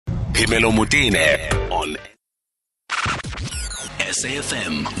Phemelo Motene on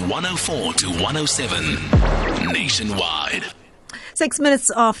SAFM 104 to 107 nationwide. 6 minutes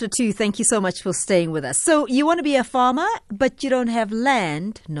after 2. Thank you so much for staying with us. So you want to be a farmer, but you don't have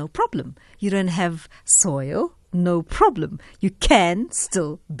land? No problem. You don't have soil? No problem. You can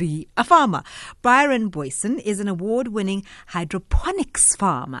still be a farmer. Byron Booysen is an award-winning hydroponics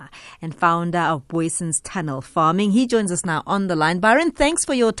farmer and founder of Booysen's Tunnel Farming. He joins us now on the line. Byron, thanks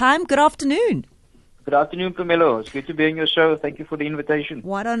for your time. Good afternoon. Good afternoon, Phemelo. It's good to be on your show. Thank you for the invitation.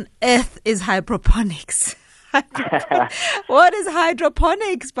 What on earth is hydroponics? What is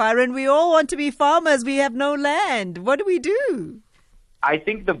hydroponics, Byron? We all want to be farmers. We have no land. What do we do? I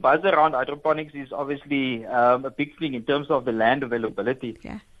think the buzz around hydroponics is obviously a big thing in terms of the land availability.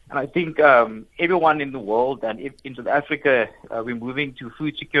 Yeah. And I think everyone in the world and in South Africa, we're moving to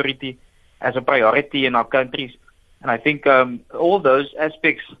food security as a priority in our countries. And I think all those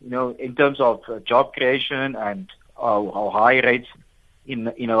aspects, in terms of job creation and our high rates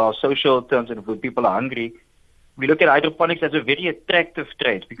in our social terms and when people are hungry, we look at hydroponics as a very attractive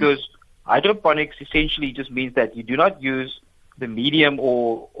trade because hydroponics essentially just means that you do not use the medium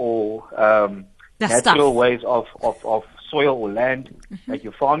or natural ways of soil or land that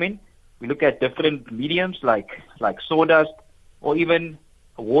you farm in. We look at different mediums like sawdust or even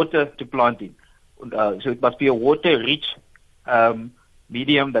water to plant in. So it must be a water-rich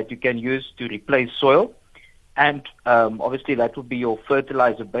medium that you can use to replace soil. And obviously that would be your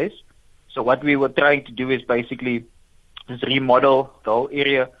fertilizer base. So what we were trying to do is basically just remodel the whole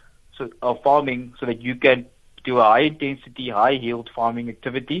area of farming so that you can do a high-intensity, high-yield farming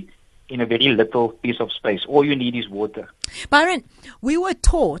activity in a very little piece of space. All you need is water. Byron, we were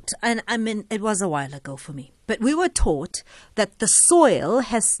taught, and I mean, it was a while ago for me, but we were taught that the soil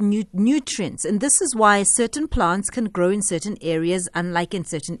has nutrients, and this is why certain plants can grow in certain areas, unlike in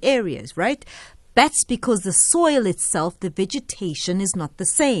certain areas, right? That's because the soil itself, the vegetation is not the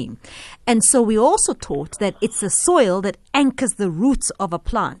same. And so we also taught that it's the soil that anchors the roots of a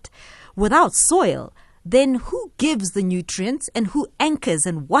plant. Without soil, then who gives the nutrients and who anchors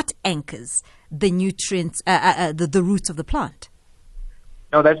and what anchors the nutrients, the roots of the plant?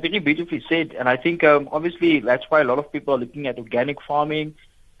 No, that's very beautifully said. And I think obviously that's why a lot of people are looking at organic farming.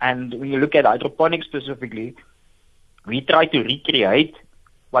 And when you look at hydroponics specifically, we try to recreate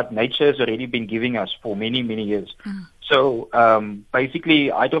what nature has already been giving us for many, many years. So basically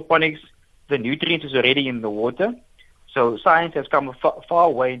hydroponics, the nutrients is already in the water. So science has come a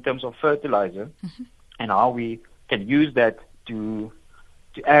far way in terms of fertilizer and how we can use that to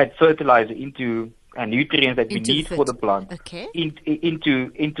add fertilizer into nutrients that we need for the plant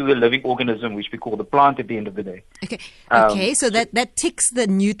into the living organism, which we call the plant at the end of the day. Okay. So that ticks the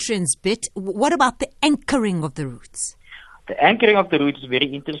nutrients bit. What about the anchoring of the roots? The anchoring of the roots is a very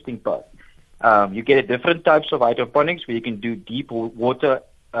interesting part. You get different types of hydroponics where you can do deep water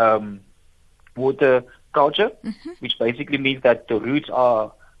culture, which basically means that the roots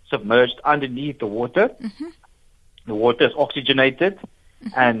are submerged underneath the water. The water is oxygenated,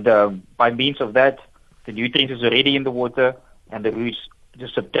 and by means of that, the nutrients is already in the water, and the roots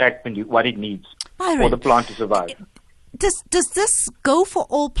just subtract what it needs for the plant to survive. Does this go for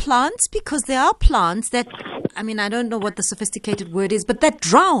all plants? Because there are plants that, I mean, I don't know what the sophisticated word is, but that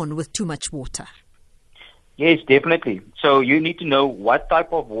drown with too much water. Yes, definitely. So you need to know what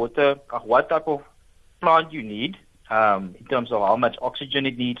type of water, what type of plant you need in terms of how much oxygen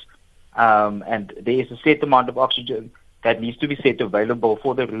it needs. And there is a set amount of oxygen that needs to be set available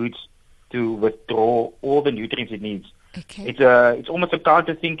for the roots to withdraw all the nutrients it needs. Okay. It's almost a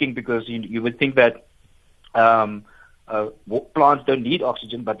counter thinking because you would think that plants don't need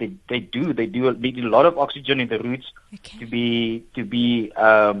oxygen, but they do. They do need a lot of oxygen in the roots to be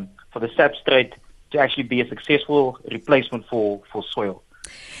for the substrate to actually be a successful replacement for soil.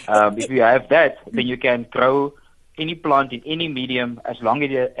 If you have that, then you can grow any plant in any medium as long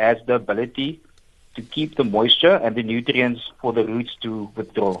as it has the ability to keep the moisture and the nutrients for the roots to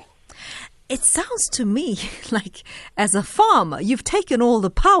withdraw. It sounds to me like, as a farmer, you've taken all the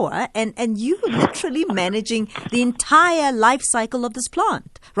power and you're literally managing the entire life cycle of this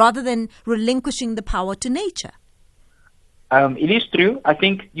plant rather than relinquishing the power to nature. It is true. I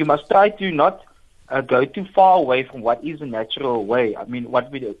think you must try to not go too far away from what is a natural way. I mean, what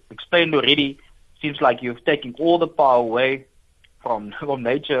we explained already seems like you've taken all the power away from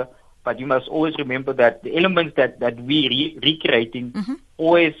nature, but you must always remember that the elements that we recreating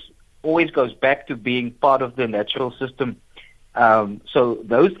always goes back to being part of the natural system. So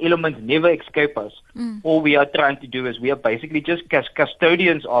those elements never escape us. All we are trying to do is we are basically just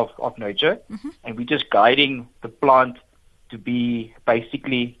custodians of nature, and we're just guiding the plant to be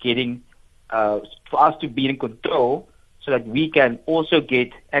basically getting, for us to be in control so that we can also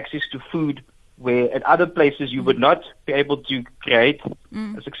get access to food where at other places you would not be able to create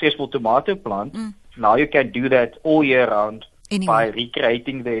a successful tomato plant. Now you can do that all year round by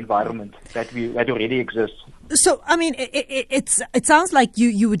recreating the environment that already exists. So, I mean, it sounds like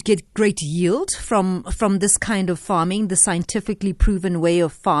you would get great yield from this kind of farming, the scientifically proven way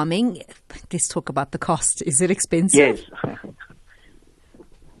of farming. Let's talk about the cost. Is it expensive? Yes.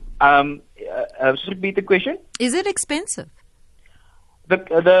 Just repeat the question. Is it expensive? It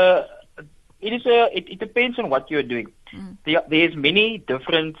depends on what you're doing. There's many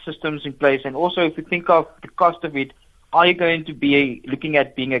different systems in place, and also if you think of the cost of it, are you going to be looking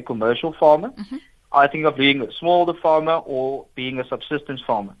at being a commercial farmer? I think of being a smallholder farmer or being a subsistence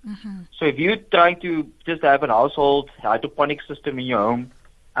farmer. So if you're trying to just have a household hydroponic system in your home,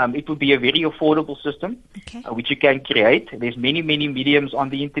 it would be a very affordable system, which you can create. There's many mediums on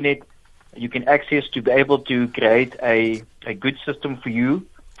the internet you can access to be able to create a good system for you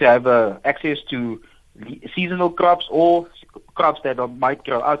to have access to seasonal crops or crops that might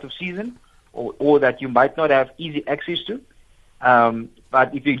grow out of season or that you might not have easy access to.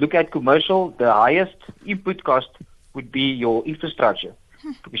 But if you look at commercial, the highest input cost would be your infrastructure.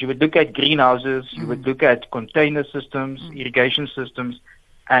 Because you would look at greenhouses, you would look at container systems, irrigation systems,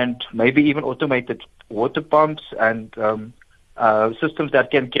 and maybe even automated water pumps and systems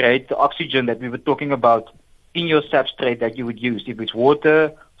that can create the oxygen that we were talking about in your substrate that you would use. If it's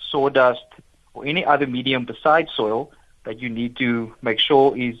water, sawdust, or any other medium besides soil that you need to make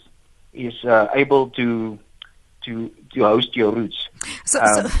sure is able to host your roots. So,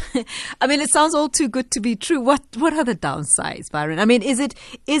 I mean, it sounds all too good to be true. What are the downsides, Byron? I mean, is it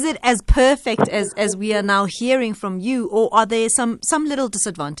as perfect as we are now hearing from you, or are there some little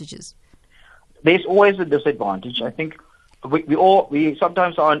disadvantages? There's always a disadvantage. I think we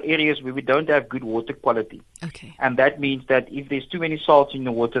sometimes are in areas where we don't have good water quality. And that means that if there's too many salts in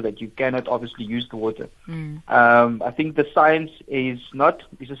the water, that you cannot obviously use the water. I think the science is not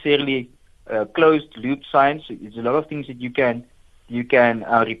necessarily closed loop science. There's a lot of things that you can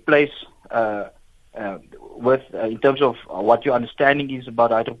replace with in terms of what your understanding is about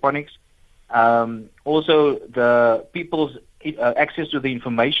hydroponics. Also, the people's access to the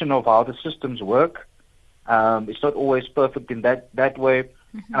information of how the systems work. It's not always perfect in that way.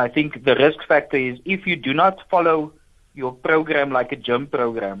 And I think the risk factor is if you do not follow your program like a gym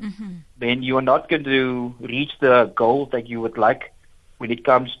program, then you are not going to reach the goals that you would like when it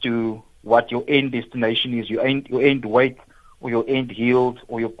comes to what your end destination is, your end weight or your end yield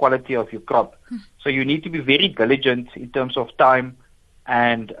or your quality of your crop. So you need to be very diligent in terms of time,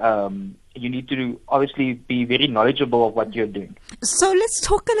 and you need to obviously be very knowledgeable of what you're doing. So let's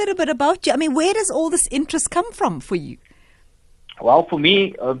talk a little bit about you. I mean, where does all this interest come from for you? Well, for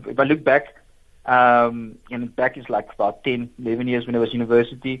me, if I look back, and back is like about 10, 11 years when I was in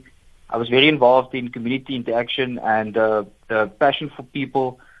university, I was very involved in community interaction and the passion for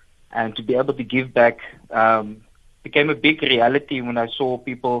people and to be able to give back became a big reality when I saw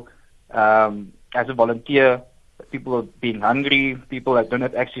people as a volunteer, people are being hungry, people that don't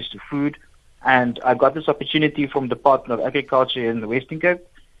have access to food. And I got this opportunity from the Department of Agriculture in the Western Cape,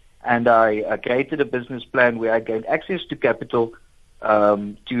 and I created a business plan where I gained access to capital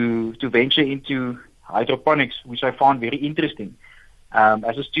to venture into hydroponics, which I found very interesting.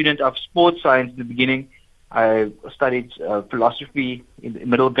 As a student of sports science in the beginning, I studied philosophy in the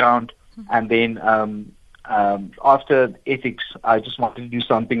middle ground, and then after ethics, I just wanted to do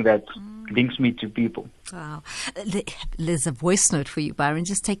something that links me to people. Wow. There's a voice note for you, Byron.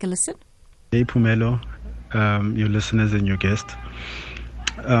 Just take a listen. Hey, Pumelo, your listeners and your guest.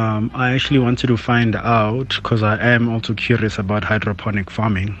 I actually wanted to find out, because I am also curious about hydroponic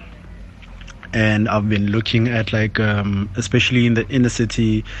farming. And I've been looking at, like, especially in the inner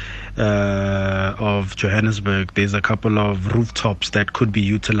city of Johannesburg, there's a couple of rooftops that could be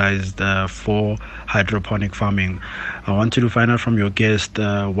utilized for hydroponic farming. I wanted to find out from your guest,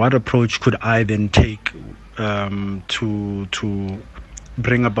 what approach could I then take to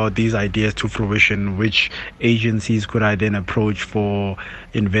bring about these ideas to fruition? Which agencies could I then approach for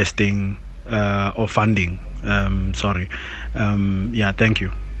investing or funding? Thank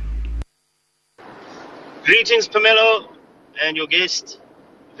you. Greetings, Pamelo, and your guest.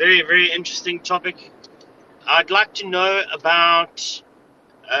 Very, very interesting topic. I'd like to know about,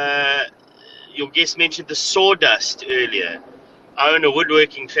 your guest mentioned the sawdust earlier. I own a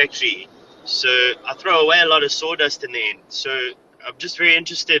woodworking factory, so I throw away a lot of sawdust in the end. So I'm just very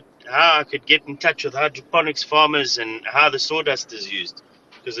interested how I could get in touch with hydroponics farmers and how the sawdust is used,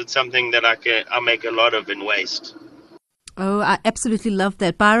 because it's something that I make a lot of in waste. Oh, I absolutely love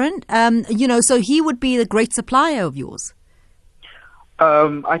that, Byron. So he would be the great supplier of yours.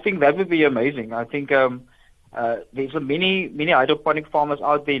 I think that would be amazing. I think there's many hydroponic farmers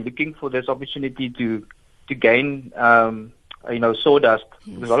out there looking for this opportunity to gain sawdust.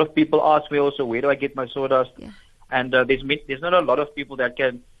 Yes. Because a lot of people ask me also, where do I get my sawdust? Yeah. And there's not a lot of people that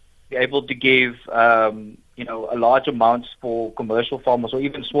can be able to give a large amounts for commercial farmers or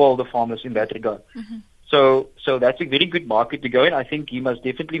even smallholder farmers in that regard. Mm-hmm. So that's a very good market to go in. I think he must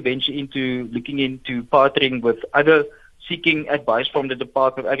definitely venture into looking into partnering with other, seeking advice from the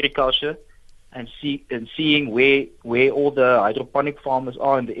Department of Agriculture and seeing where all the hydroponic farmers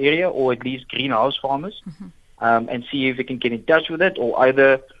are in the area, or at least greenhouse farmers, and see if we can get in touch with it, or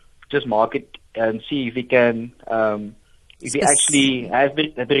either just market and see if we can if he actually has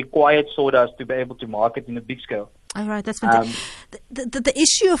the required sawdust to be able to market in a big scale. All right, that's fantastic. The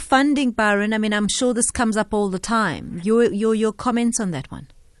issue of funding, Byron, I mean, I'm sure this comes up all the time. Your comments on that one?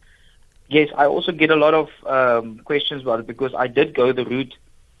 Yes, I also get a lot of questions about it, because I did go the route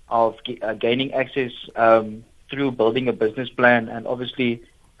of gaining access through building a business plan, and obviously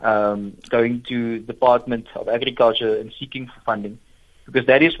going to Department of Agriculture and seeking for funding, because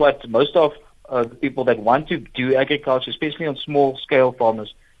that is what most of the people that want to do agriculture, especially on small scale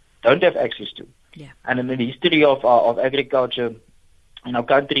farmers, don't have access to. Yeah. And in the history of agriculture in our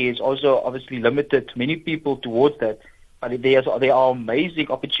country is also obviously limited many people towards that. But there are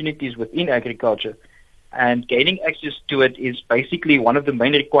amazing opportunities within agriculture, and gaining access to it is basically one of the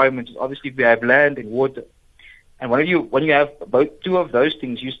main requirements. Obviously, if you have land and water, and when you have both two of those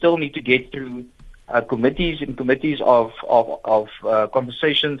things, you still need to get through committees of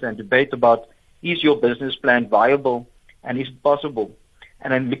conversations and debate about, is your business plan viable and is it possible?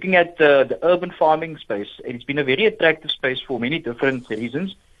 And I'm looking at the urban farming space. It's been a very attractive space for many different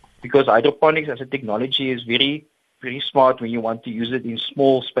reasons, because hydroponics as a technology is very, very smart when you want to use it in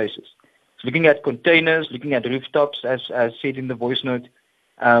small spaces. So looking at containers, looking at rooftops, as said in the voice note,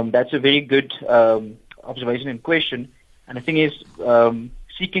 that's a very good observation and question. And the thing is,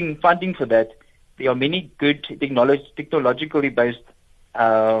 seeking funding for that, there are many good technologically based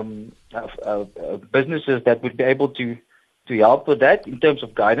businesses that would be able to help with that in terms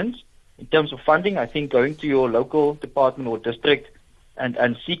of guidance. In terms of funding, I think going to your local department or district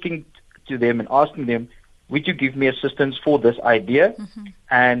and seeking to them and asking them, would you give me assistance for this idea?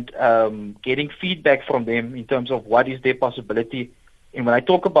 And getting feedback from them in terms of what is their possibility. And when I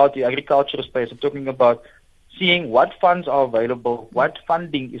talk about the agricultural space, I'm talking about seeing what funds are available, what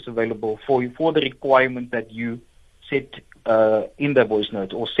funding is available for the requirement that you set in the voice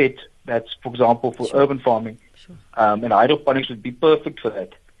note, or set that's, for example, for urban farming. Sure. And hydroponics would be perfect for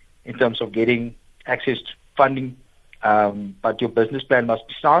that in terms of getting access to funding. But your business plan must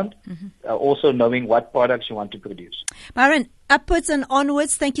be sound, also knowing what products you want to produce. Byron, upwards and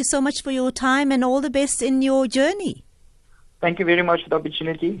onwards, thank you so much for your time and all the best in your journey. Thank you very much for the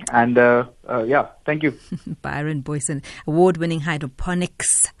opportunity. And thank you. Byron Booysen, award-winning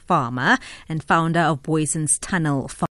hydroponics farmer and founder of Booysen's Tunnel Farm.